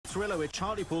thriller which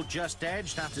Hartlepool just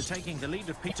edged after taking the lead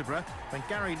of Peterborough when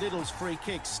Gary Liddle's free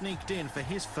kick sneaked in for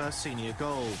his first senior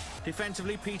goal.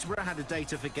 Defensively, Peterborough had a day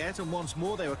to forget, and once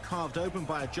more they were carved open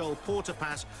by a Joel Porter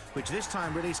pass, which this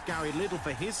time released Gary Liddle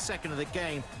for his second of the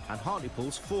game and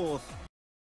Hartlepool's fourth.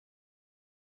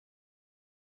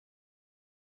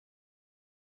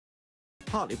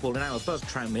 Hartlepool are now above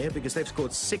Tranmere because they've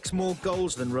scored 6 more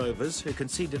goals than Rovers, who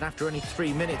conceded after only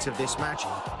 3 minutes of this match,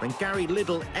 when Gary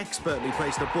Liddle expertly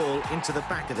placed the ball into the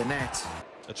back of the net.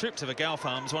 A trip to the Gal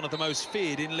Farms, one of the most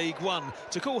feared in League One.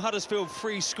 To call Huddersfield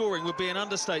free scoring would be an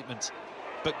understatement.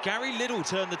 But Gary Liddle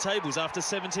turned the tables after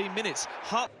 17 minutes.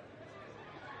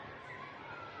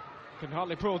 Can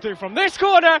Hartlepool do from this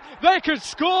corner? They could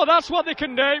score, that's what they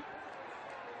can do.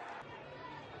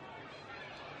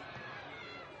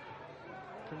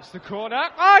 Comes the corner,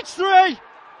 it's 3!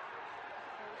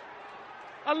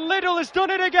 And Liddle has done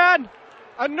it again.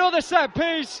 Another set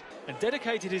piece. And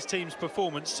dedicated his team's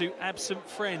performance to absent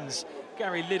friends.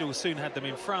 Gary Liddle soon had them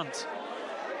in front.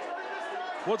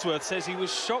 Wadsworth says he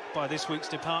was shocked by this week's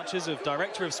departures of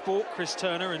Director of Sport Chris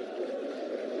Turner and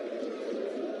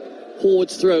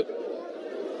Hord's throw.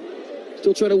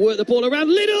 Still trying to work the ball around.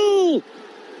 Liddle!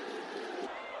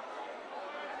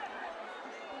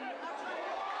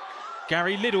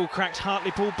 Gary Liddle cracked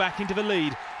Hartlepool back into the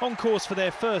lead, on course for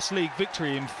their first league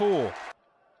victory in 4.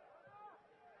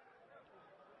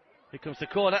 Here comes the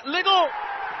corner. Liddle!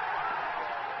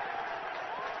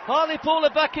 Hartlepool are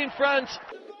back in front.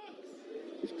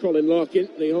 It's Colin Larkin,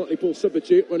 the Hartlepool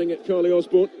substitute, running at Carly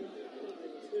Osborne.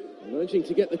 Managing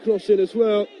to get the cross in as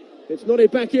well. It's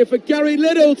nodded back here for Gary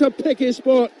Liddle to pick his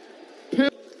spot.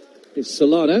 It's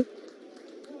Solano.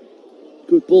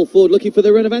 Good ball forward, looking for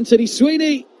the run of Anthony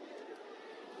Sweeney.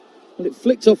 Well, it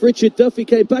flicked off Richard Duffy,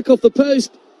 came back off the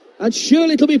post, and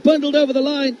surely it'll be bundled over the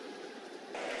line.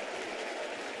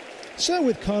 So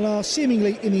with Carlisle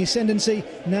seemingly in the ascendancy,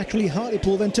 naturally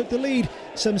Hartlepool then took the lead.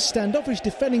 Some standoffish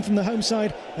defending from the home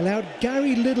side allowed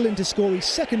Gary Liddle in to score his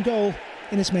second goal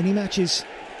in as many matches.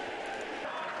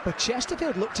 But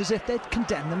Chesterfield looked as if they'd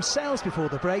condemned themselves before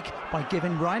the break by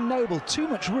giving Ryan Noble too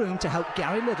much room to help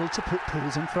Gary Liddle to put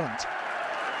Pools in front.